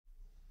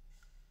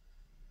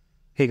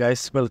Hey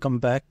guys, welcome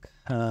back.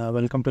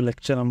 Welcome to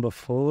lecture number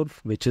 4,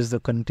 which is the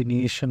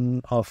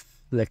continuation of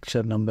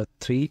lecture number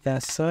 3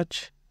 as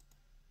such.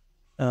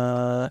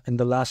 In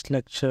the last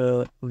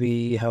lecture,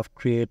 we have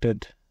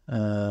created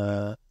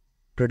a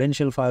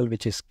credential file,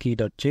 which is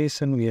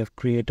key.json. We have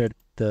created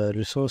the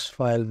resource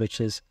file, which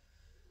is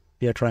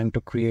we are trying to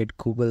create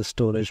Google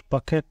storage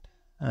bucket.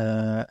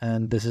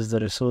 And this is the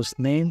resource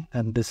name,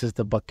 and this is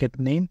the bucket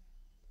name,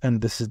 and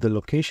this is the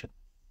location.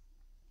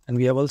 And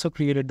we have also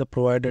created the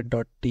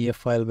provider.tf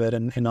file,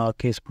 wherein in our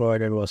case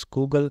provider was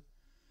Google.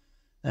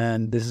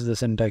 And this is the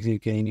syntax you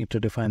need to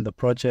define the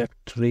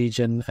project,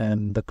 region,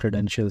 and the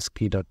credentials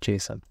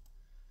key.json.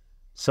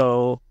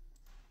 So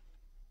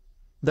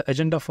the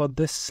agenda for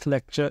this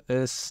lecture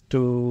is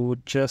to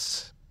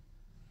just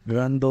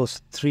run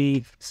those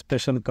 3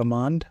 special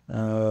commands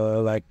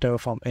like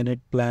Terraform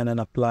init, plan,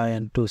 and apply,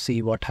 and to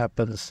see what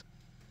happens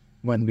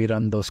when we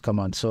run those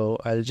commands. So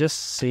I'll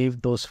just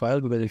save those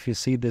files, because if you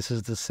see, this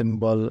is the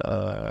symbol,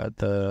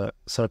 the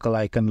circle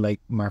icon, like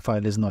my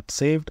file is not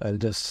saved. I'll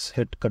just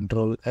hit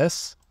Control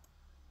S.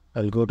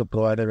 I'll go to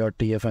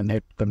provider.tf and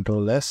hit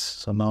Control S.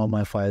 So now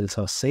my files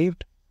are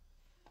saved.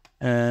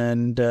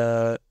 And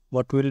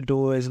what we'll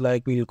do is,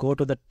 like, we'll go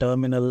to the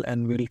terminal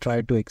and we'll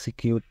try to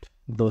execute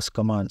those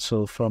commands.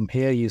 So from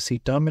here you see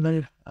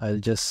terminal. I'll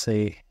just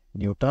say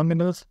new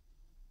terminals.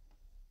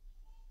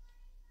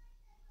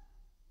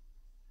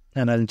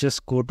 And I'll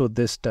just go to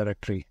this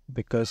directory,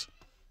 because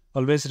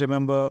always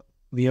remember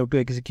we have to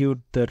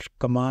execute the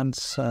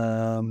commands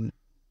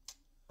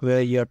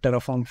where your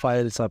Terraform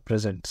files are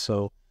present.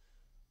 So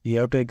you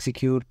have to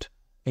execute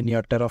in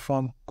your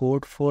Terraform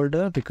code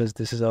folder, because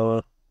this is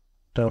our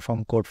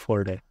Terraform code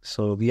folder.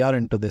 So we are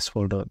into this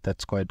folder.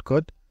 That's quite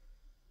good.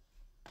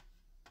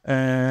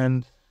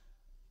 And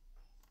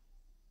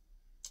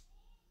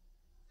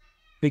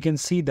we can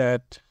see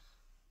that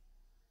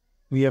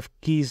we have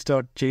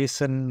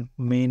keys.json,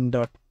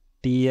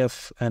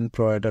 main.tf, and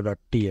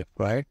provider.tf,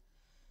 right?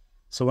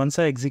 So once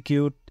I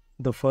execute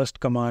the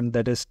first command,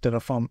 that is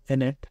Terraform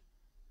init,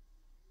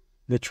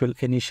 which will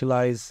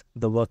initialize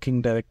the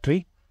working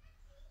directory.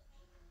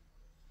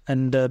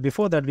 And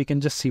before that, we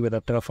can just see whether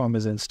Terraform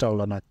is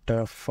installed or not.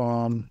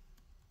 Terraform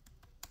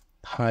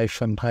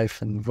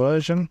 --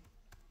 version.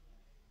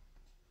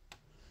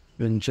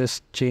 We'll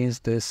just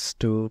change this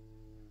to...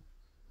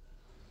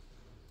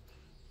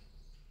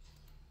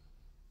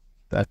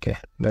 Okay,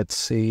 let's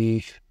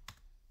see.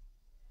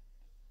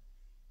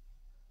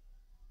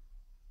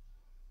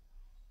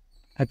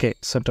 Okay,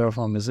 so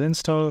Terraform is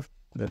installed.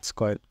 That's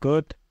quite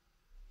good.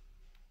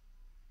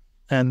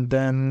 And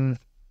then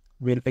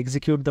we'll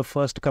execute the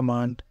first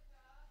command,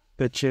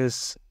 which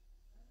is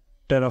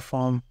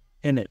Terraform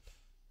init.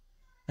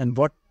 And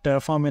what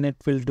Terraform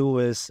init will do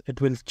is,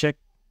 it will check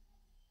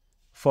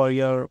for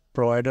your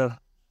provider.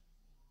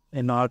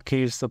 In our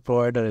case, the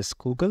provider is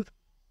Google.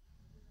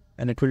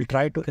 And it will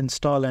try to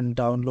install and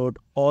download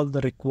all the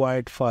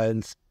required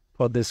files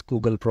for this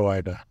Google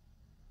provider.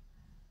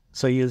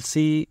 So you'll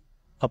see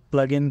a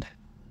plugin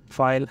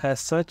file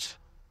as such.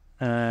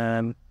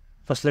 And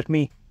first, let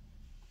me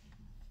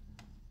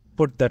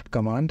put that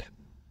command.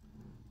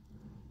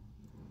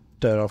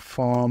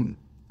 Terraform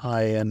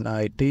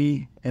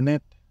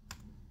init.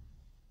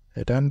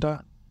 Hit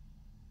enter.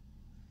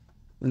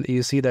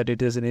 You see that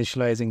it is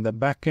initializing the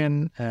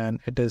backend, and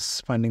it is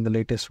finding the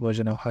latest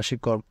version of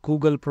hashicorp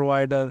Google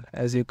provider,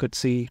 as you could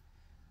see,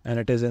 and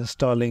it is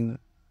installing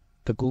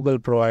the Google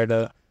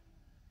provider,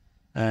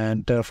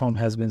 and Terraform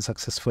has been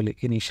successfully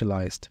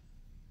initialized.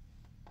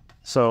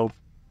 So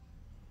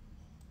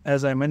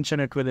as I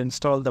mentioned, it will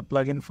install the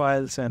plugin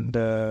files, and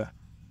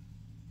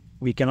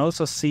we can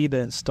also see the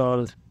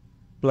installed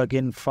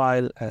plugin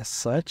file as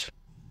such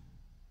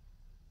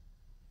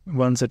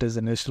once it is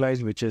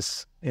initialized, which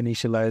is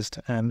initialized,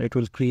 and it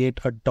will create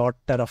a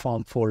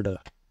 .terraform folder.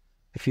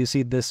 If you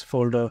see, this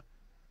folder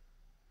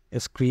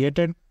is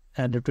created,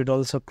 and it will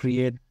also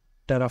create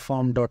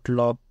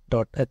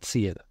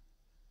terraform.log.html.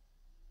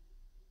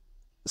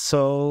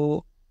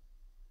 So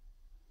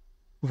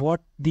what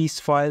these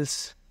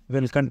files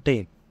will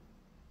contain?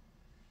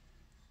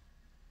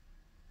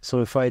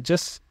 So if I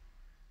just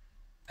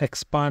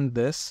expand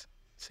this,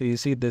 so you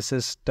see this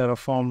is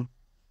Terraform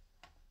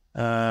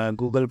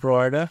Google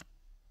provider.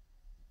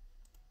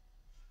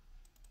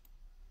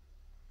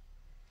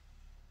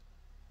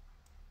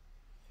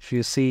 If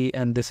you see,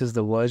 and this is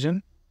the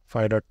version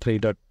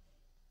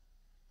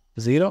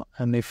 5.3.0,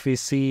 and if we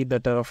see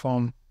the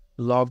Terraform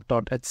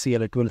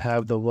log.html, it will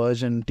have the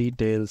version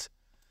details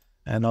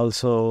and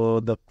also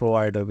the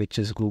provider, which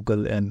is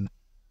Google in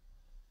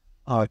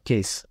our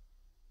case.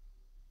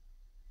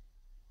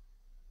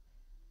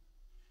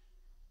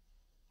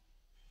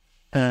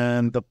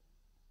 And the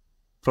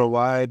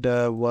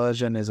provider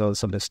version is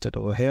also listed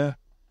over here.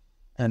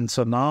 And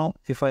so now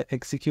if I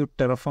execute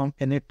Terraform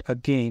init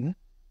again,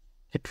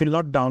 it will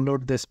not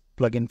download this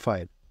plugin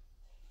file.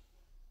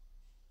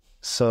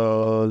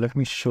 So let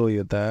me show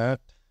you that.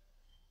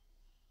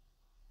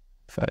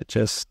 If I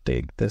just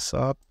take this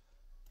up,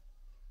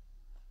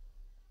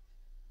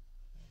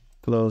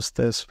 close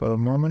this for a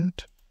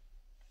moment.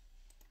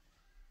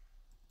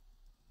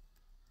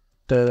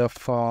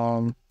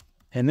 Terraform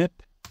init.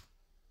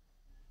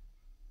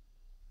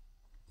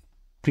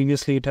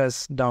 Previously it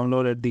has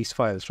downloaded these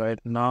files, right?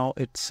 Now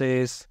it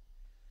says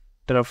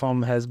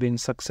Terraform has been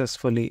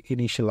successfully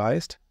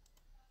initialized.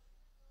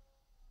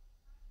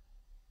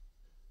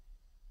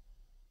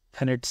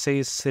 And it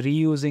says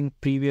reusing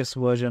previous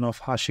version of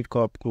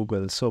HashiCorp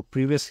Google. So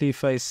previously,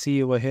 if I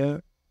see over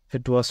here,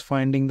 it was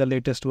finding the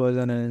latest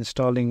version and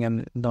installing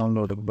and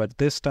downloading. But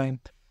this time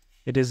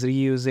it is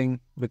reusing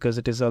because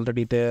it is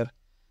already there.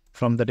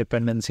 From the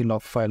dependency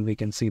log file, we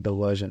can see the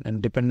version. And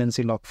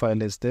dependency log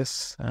file is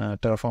this,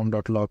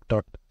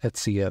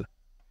 terraform.log.hcl.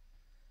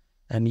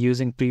 And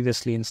using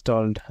previously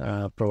installed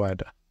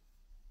provider.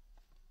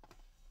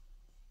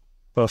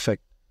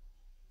 Perfect.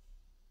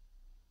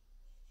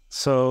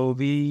 So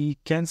we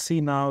can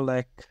see now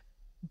like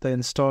the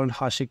installed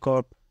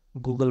HashiCorp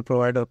Google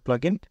provider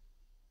plugin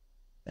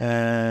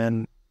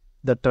and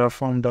the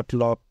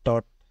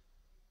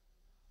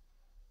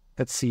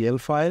terraform.log.hcl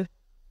file.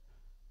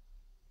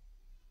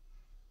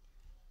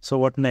 So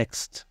what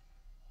next?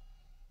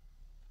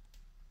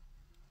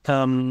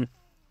 So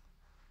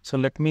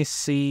let me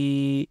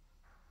see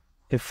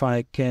if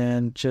I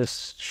can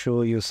just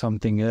show you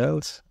something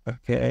else.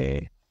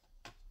 Okay.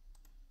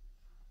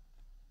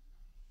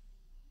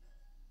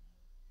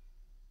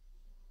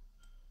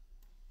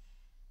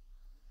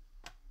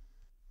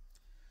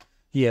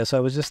 Yes, I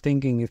was just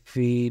thinking if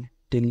we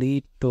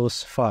delete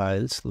those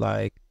files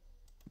like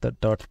the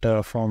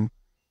 .terraform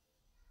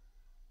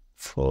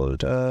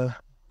folder,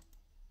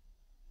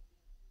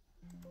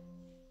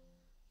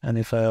 and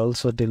if I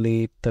also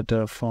delete the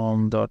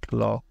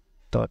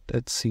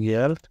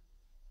terraform.log.hcl,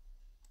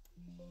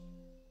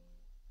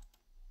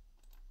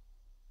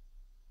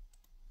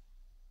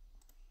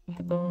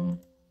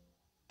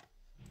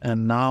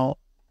 and now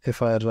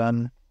if I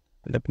run,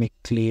 let me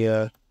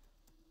clear.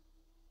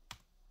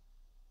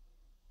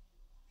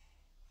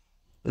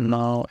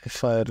 Now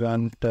if I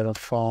run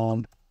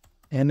Terraform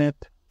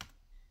init,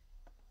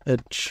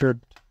 it should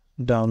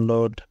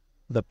download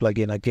the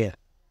plugin again.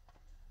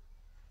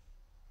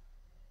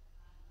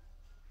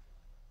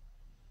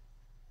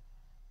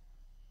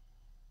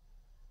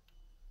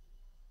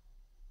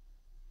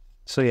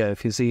 So yeah,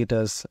 if you see, it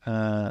has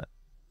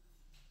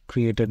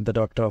created the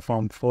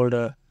 .terraform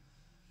folder,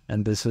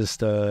 and this is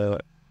the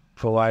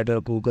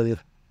provider Google,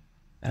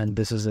 and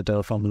this is the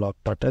Terraform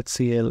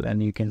log.hcl,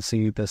 and you can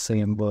see the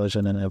same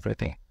version and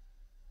everything.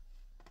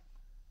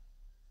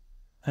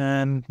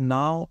 And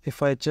now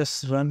if I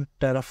just run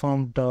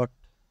Terraform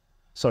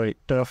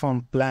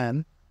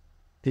plan,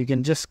 you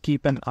can just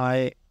keep an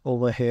eye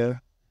over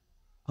here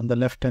on the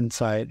left hand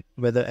side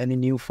whether any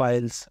new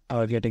files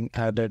are getting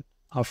added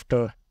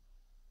after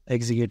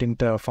executing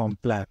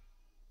Terraform plan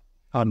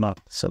or not.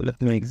 So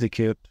let me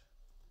execute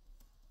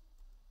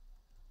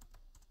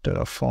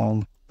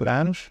Terraform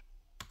plan.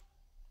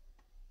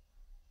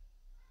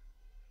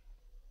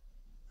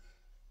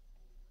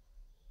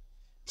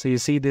 So you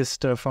see this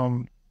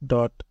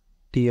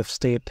terraform.tf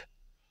state,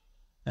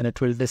 and it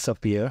will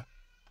disappear.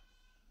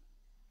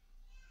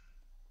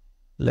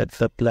 Let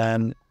the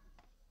plan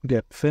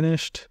get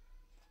finished.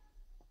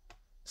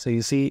 So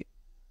you see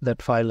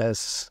that file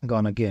has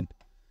gone again.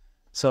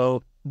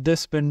 So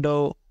this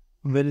window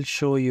will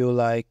show you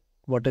like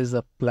what is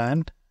the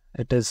plan.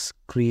 It is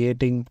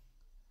creating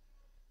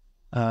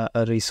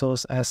a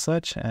resource as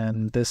such,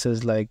 and this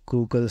is like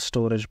Google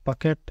storage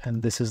bucket,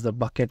 and this is the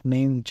bucket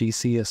name,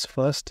 GCS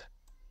first.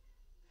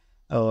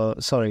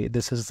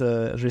 This is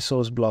the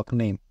resource block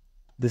name.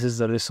 This is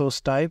the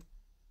resource type,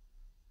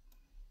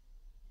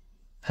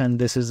 and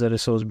this is the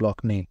resource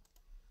block name.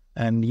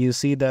 And you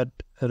see that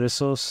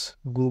resource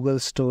Google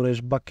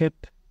storage bucket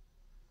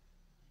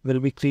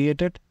will be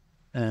created,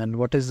 and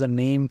what is the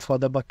name for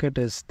the bucket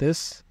is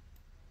this,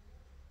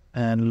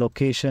 and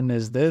location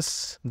is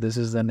this. This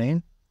is the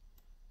name,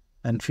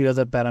 and few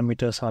other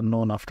parameters are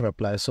known after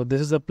apply. So this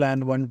is the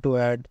plan 1 to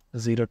add,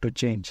 0 to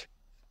change.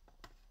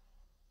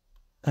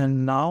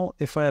 And now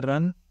if I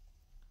run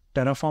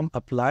Terraform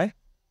apply,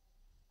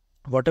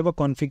 whatever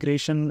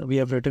configuration we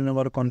have written in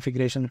our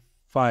configuration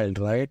file,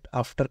 right,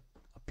 after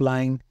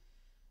applying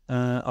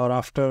or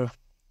after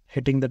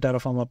hitting the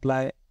Terraform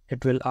apply,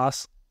 it will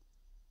ask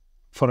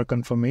for a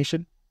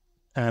confirmation,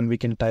 and we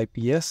can type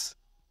yes,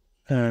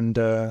 and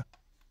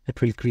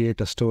it will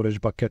create a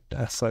storage bucket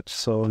as such.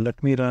 So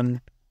let me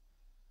run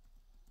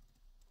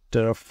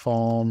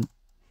Terraform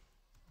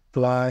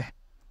apply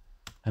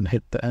and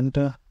hit the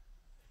enter.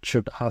 It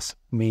should ask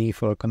me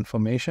for a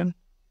confirmation.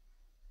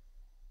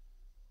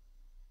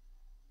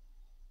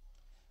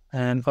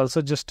 And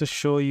also just to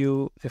show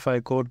you, if I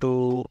go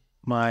to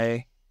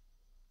my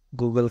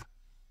Google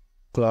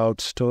Cloud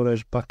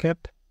Storage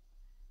bucket,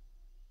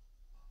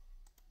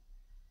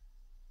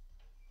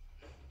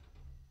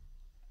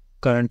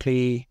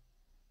 currently,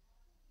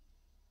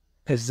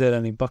 is there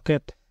any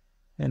bucket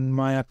in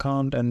my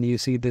account? And you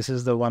see this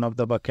is the one of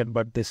the bucket,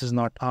 but this is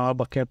not our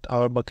bucket.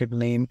 Our bucket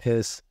name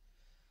is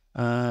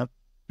A-,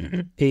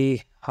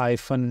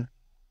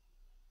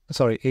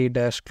 sorry,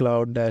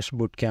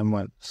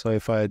 a-cloud-bootcamp1. So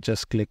if I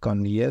just click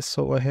on yes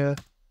over here,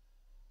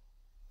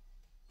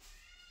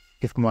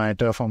 if my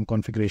Terraform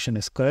configuration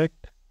is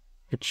correct,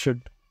 it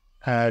should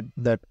add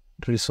that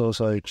resource,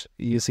 or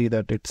you see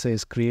that it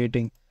says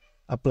creating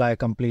apply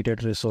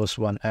completed resource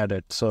 1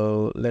 added.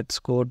 So let's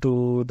go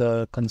to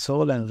the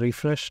console and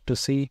refresh to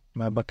see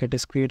my bucket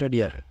is created.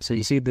 Yeah, so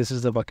you see this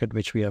is the bucket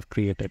which we have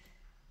created,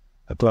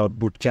 a Cloud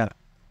Bootcamp.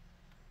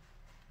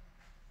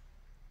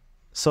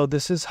 So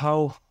this is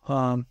how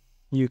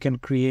you can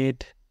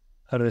create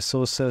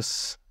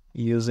resources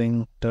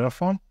using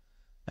Terraform.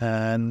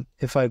 And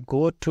if I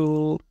go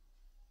to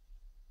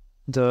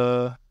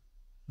the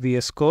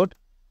VS Code,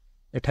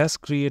 it has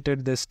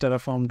created this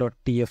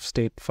terraform.tf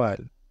state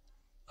file.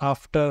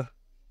 After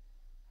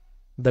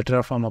the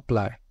Terraform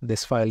apply,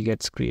 this file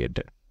gets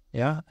created.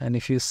 Yeah, and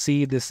if you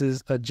see, this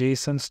is a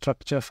JSON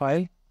structure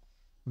file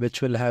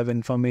which will have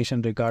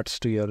information regards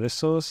to your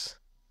resource.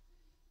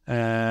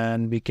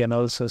 And we can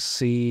also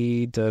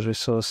see the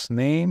resource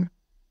name,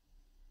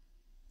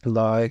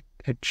 like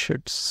it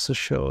should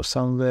show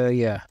somewhere.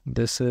 Yeah,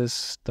 this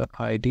is the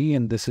ID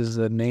and this is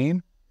the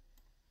name.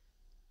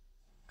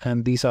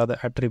 And these are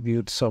the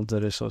attributes of the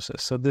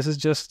resources. So this is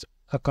just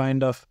a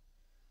kind of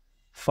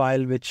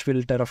file which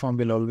Terraform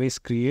will always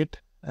create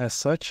as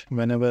such.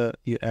 Whenever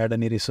you add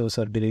any resource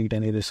or delete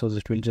any resource,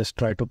 it will just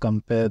try to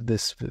compare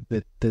this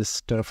with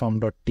this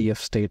terraform.tf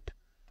state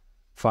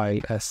file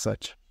as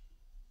such.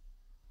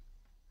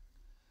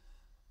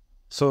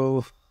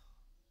 So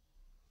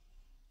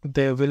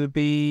there will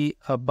be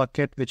a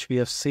bucket which we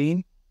have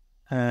seen,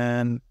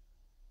 and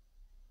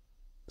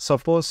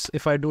suppose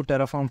if I do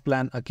Terraform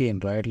plan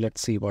again, right?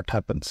 Let's see what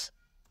happens.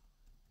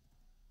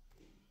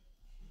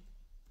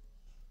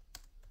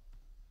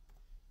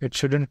 It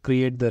shouldn't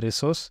create the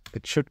resource.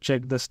 It should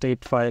check the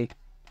state file.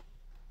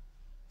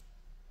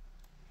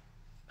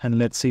 And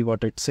let's see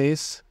what it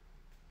says.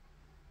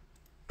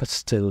 But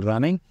still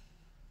running.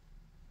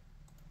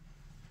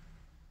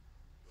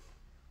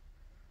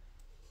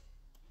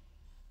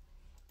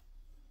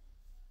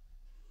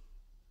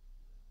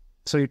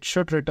 So it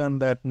should return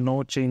that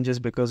no changes,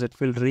 because it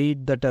will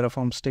read the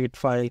Terraform state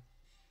file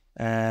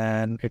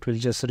and it will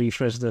just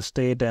refresh the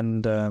state,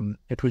 and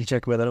it will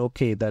check whether,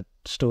 okay, that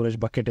storage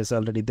bucket is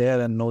already there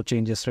and no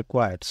changes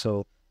required.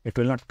 So it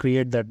will not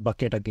create that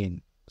bucket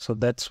again. So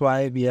that's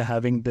why we are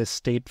having this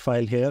state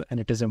file here, and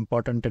it is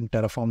important in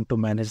Terraform to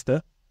manage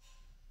the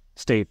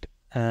state.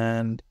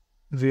 And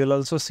we will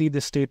also see the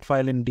state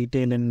file in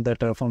detail in the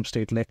Terraform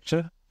state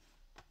lecture.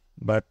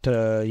 But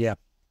yeah,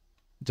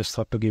 just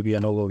thought to give you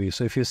an overview.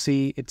 So if you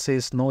see, it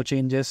says no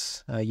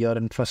changes, your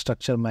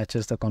infrastructure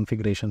matches the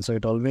configuration. So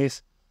it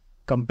always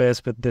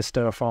compares with this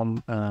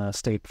Terraform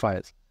state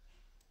files.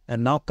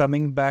 And now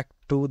coming back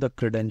to the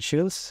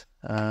credentials,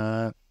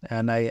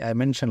 and I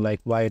mentioned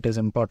like why it is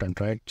important,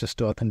 right? Just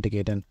to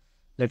authenticate. And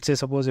let's say,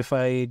 suppose if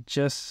I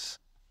just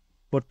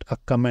put a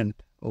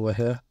comment over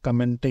here,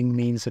 commenting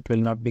means it will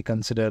not be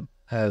considered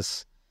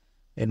as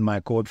in my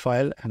code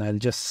file, and I'll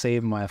just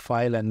save my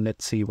file and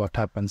let's see what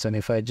happens. And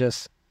if I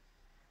just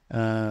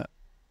enter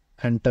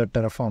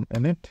Terraform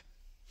init,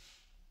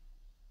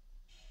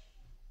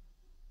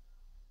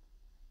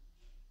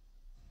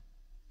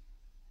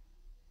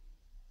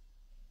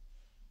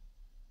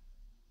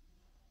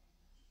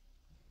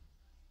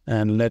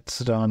 and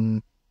let's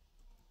run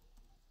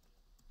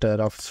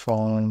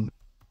Terraform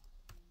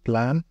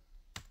plan,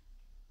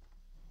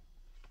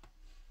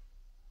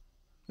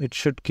 it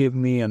should give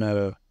me an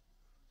error.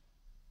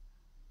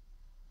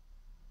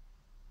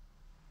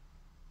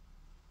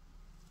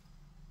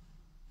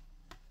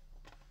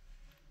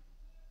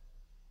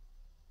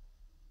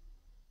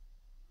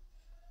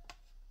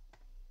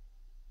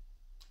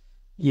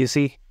 You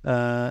see,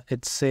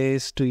 it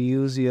says to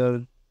use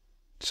your,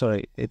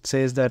 it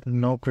says that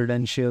no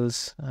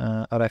credentials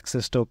or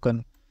access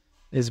token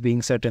is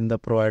being set in the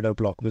provider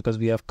block because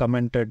we have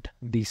commented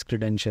these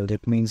credentials.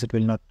 It means it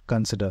will not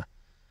consider.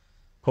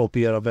 Hope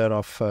you are aware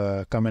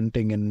of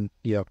commenting in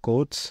your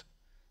codes.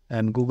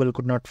 And Google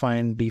could not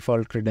find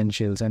default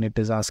credentials, and it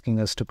is asking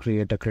us to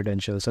create a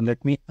credential. So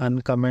let me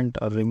uncomment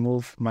or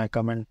remove my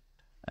comment,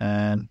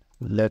 and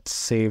let's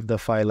save the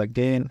file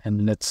again,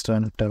 and let's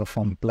run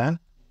Terraform plan.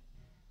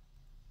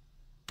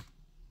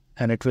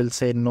 And it will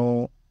say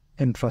no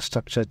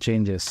infrastructure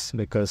changes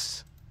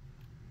because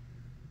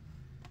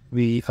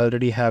we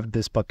already have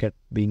this bucket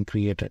being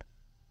created.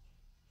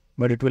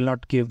 But it will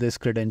not give this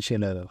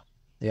credential error,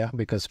 yeah,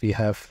 because we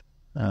have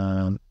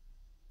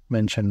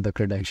mentioned the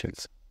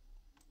credentials.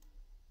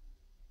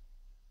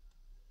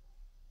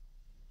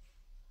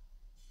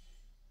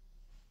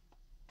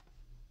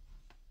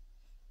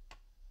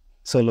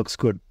 So it looks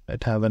good.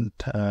 It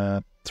haven't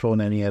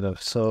thrown any error.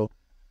 So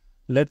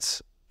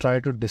let's try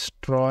to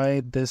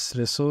destroy this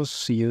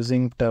resource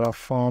using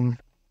Terraform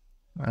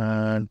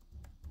and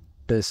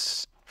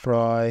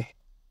destroy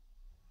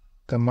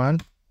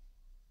command.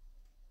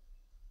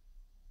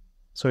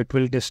 So it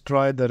will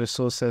destroy the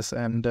resources,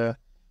 and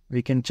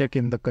we can check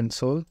in the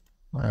console.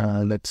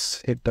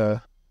 Let's hit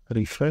a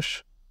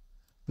refresh.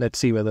 Let's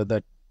see whether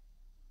that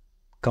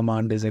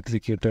command is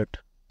executed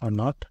or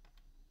not.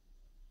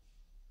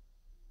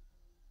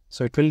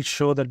 So it will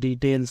show the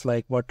details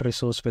like what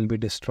resource will be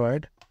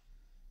destroyed.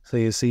 So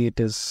you see it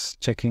is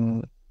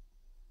checking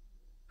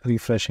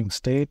refreshing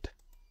state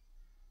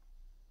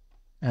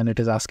and it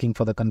is asking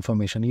for the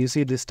confirmation. You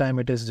see this time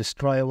it is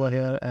destroy over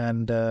here,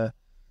 and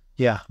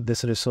yeah,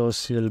 this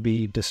resource will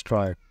be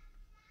destroyed,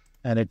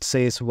 and it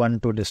says 1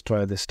 to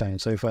destroy this time.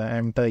 So if I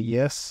enter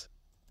yes,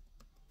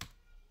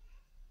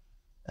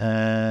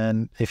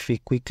 and if we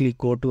quickly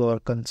go to our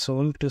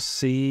console to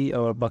see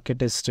our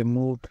bucket is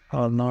removed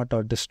or not,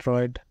 or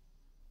destroyed.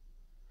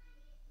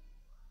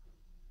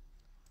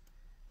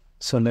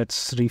 So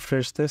let's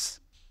refresh this.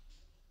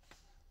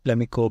 Let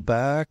me go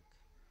back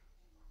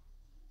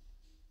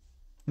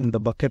in the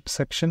bucket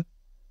section.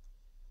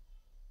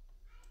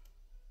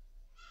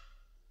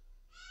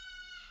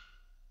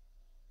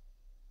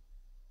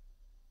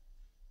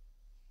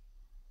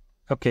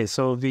 Okay,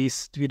 so we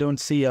don't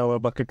see our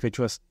bucket, which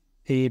was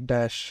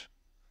a-cloud,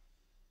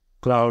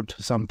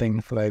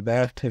 something like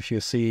that. If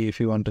you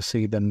want to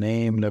see the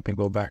name, let me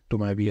go back to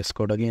my VS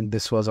Code again.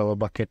 This was our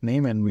bucket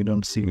name, and we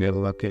don't see the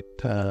bucket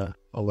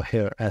over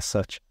here as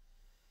such.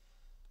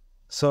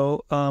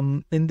 So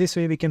in this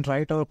way, we can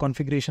write our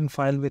configuration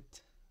file with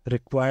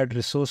required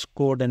resource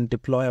code and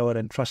deploy our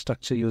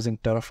infrastructure using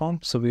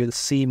Terraform. So we will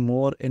see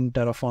more in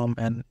Terraform,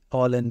 and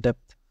all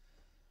in-depth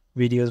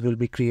videos will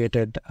be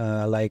created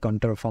like on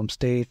Terraform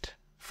state,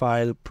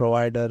 file,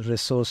 provider,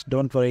 resource.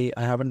 Don't worry,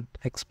 I haven't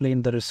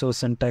explained the resource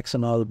syntax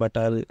and all, but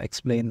I'll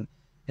explain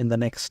in the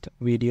next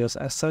videos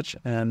as such.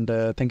 And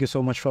thank you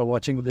so much for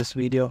watching this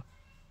video,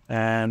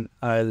 and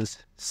I'll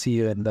see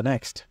you in the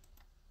next.